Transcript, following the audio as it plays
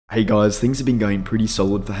Hey guys, things have been going pretty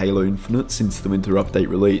solid for Halo Infinite since the winter update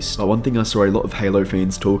release, but one thing I saw a lot of Halo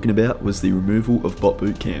fans talking about was the removal of Bot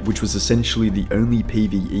Bootcamp, which was essentially the only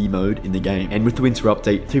PvE mode in the game. And with the winter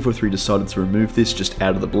update, 343 decided to remove this just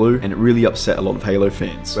out of the blue, and it really upset a lot of Halo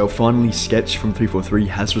fans. Well, finally Sketch from 343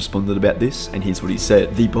 has responded about this, and here's what he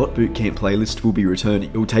said. The Bot Bootcamp playlist will be returning.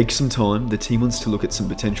 It will take some time, the team wants to look at some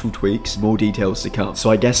potential tweaks, more details to come. So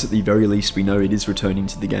I guess at the very least we know it is returning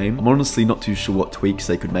to the game. I'm honestly not too sure what tweaks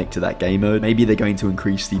they could make to that game mode. Maybe they're going to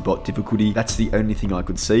increase the bot difficulty. That's the only thing I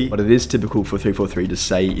could see, but it is typical for 343 to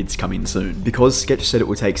say it's coming soon. Because Sketch said it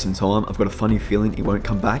will take some time, I've got a funny feeling it won't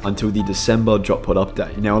come back until the December drop pod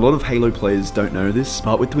update. Now, a lot of Halo players don't know this,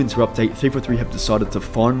 but with the winter update, 343 have decided to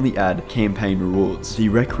finally add campaign rewards. The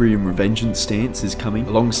Requiem Revengeance stance is coming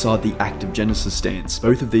alongside the Active Genesis stance.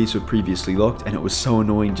 Both of these were previously locked, and it was so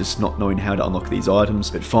annoying just not knowing how to unlock these items,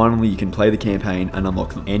 but finally you can play the campaign and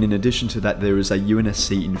unlock them. And in addition to that, there is a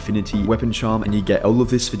UNSC Infinity weapon charm, and you get all of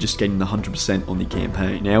this for just getting the 100% on the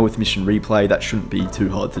campaign. Now with mission replay, that shouldn't be too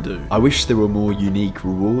hard to do. I wish there were more unique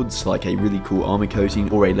rewards, like a really cool armor coating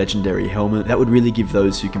or a legendary helmet. That would really give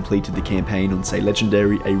those who completed the campaign on, say,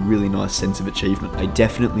 legendary a really nice sense of achievement. I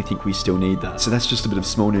definitely think we still need that. So that's just a bit of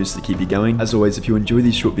small news to keep you going. As always, if you enjoy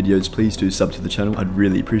these short videos, please do sub to the channel. I'd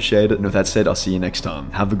really appreciate it. And with that said, I'll see you next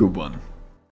time. Have a good one.